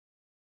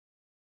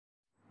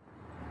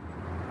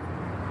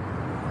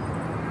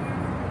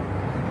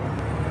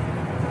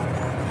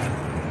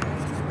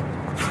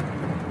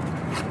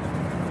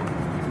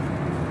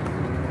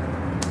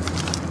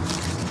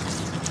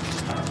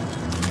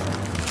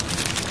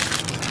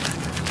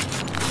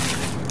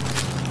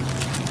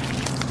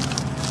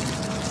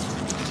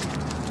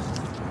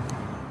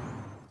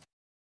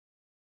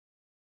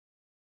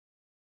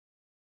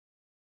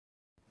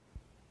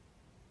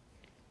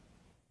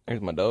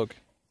There's my dog.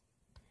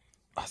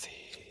 Ozzy.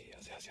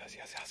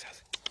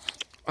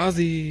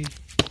 Ozzy.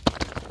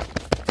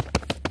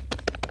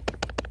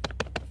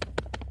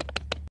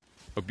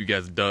 Hope you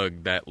guys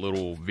dug that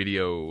little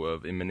video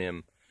of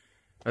Eminem.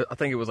 I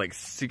think it was like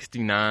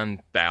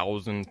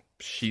 69,000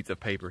 sheets of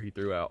paper he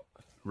threw out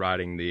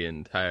writing the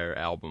entire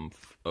album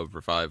of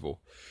Revival,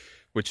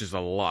 which is a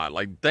lot.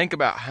 Like, think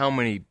about how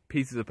many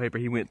pieces of paper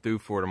he went through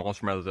for the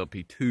Marshmallows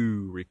LP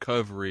 2,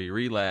 Recovery,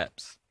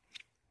 Relapse,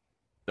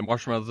 the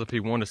Marshmallows LP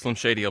 1, the Slim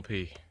Shady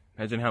LP.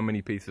 Imagine how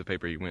many pieces of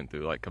paper he went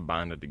through, like,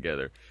 combined it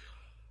together.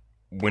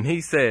 When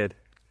he said,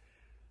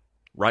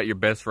 write your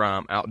best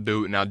rhyme,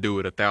 outdo it, and outdo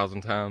it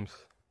 1,000 times,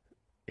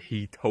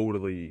 he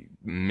totally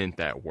meant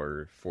that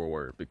word for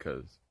word,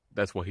 because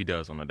that's what he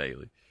does on a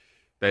daily.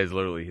 That is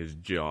literally his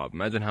job.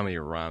 Imagine how many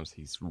rhymes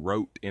he's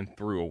wrote and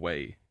threw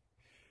away.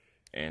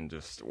 And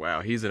just,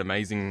 wow, he's an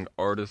amazing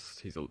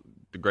artist. He's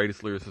the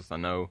greatest lyricist I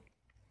know.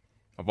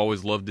 I've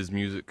always loved his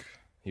music.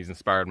 He's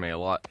inspired me a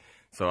lot.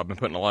 So I've been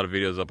putting a lot of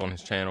videos up on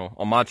his channel,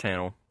 on my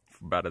channel,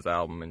 about his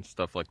album and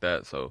stuff like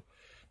that. So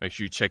make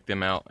sure you check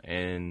them out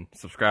and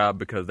subscribe,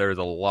 because there is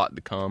a lot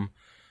to come.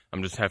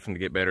 I'm just having to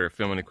get better at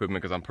filming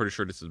equipment, because I'm pretty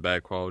sure this is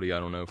bad quality. I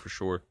don't know for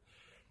sure.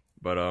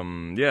 But,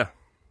 yeah.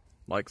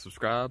 Like,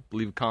 subscribe,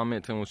 leave a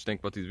comment, tell me what you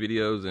think about these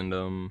videos, and,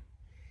 I'm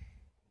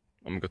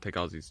gonna go take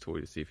Ozzy's toy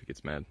to see if he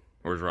gets mad.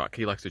 Or his rock.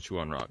 He likes to chew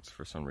on rocks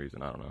for some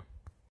reason, I don't know.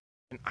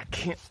 And I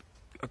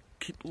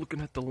keep looking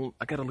at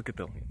I gotta look at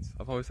the lens.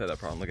 I've always had that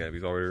problem. Look at him,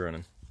 he's already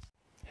running.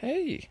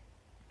 Hey!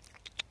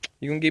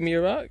 You gonna give me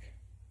your rock?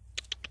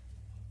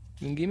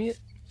 You gonna give me it?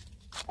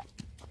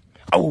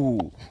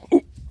 Oh!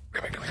 Oh!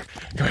 Come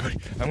here, buddy.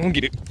 I'm gonna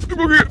get it. I'm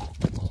gonna get it.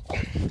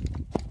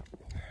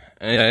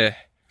 Hey,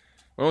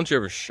 why don't you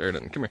ever share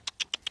it? Come here.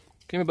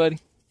 Come here, buddy.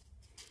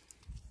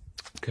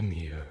 Come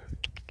here.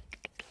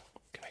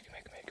 Come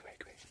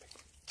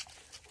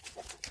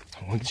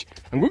here.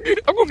 I'm gonna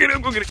get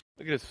it.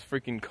 Look at this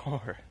freaking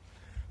car.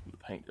 The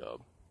paint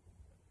job.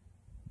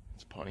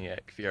 It's a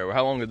Pontiac Fiero.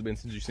 How long has it been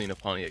since you've seen a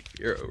Pontiac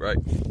Fiero, right?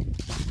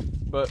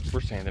 But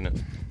we're sanding it.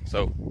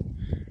 So,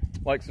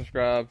 like,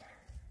 subscribe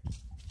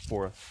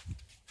for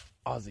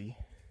Ozzy,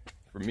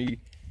 for me,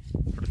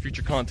 for the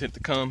future content to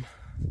come.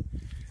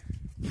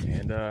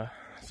 And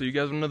see you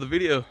guys in another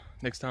video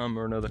next time,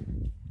 or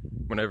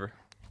whenever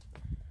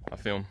I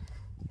film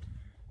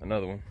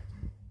another one.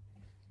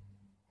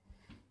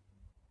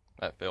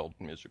 That failed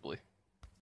miserably.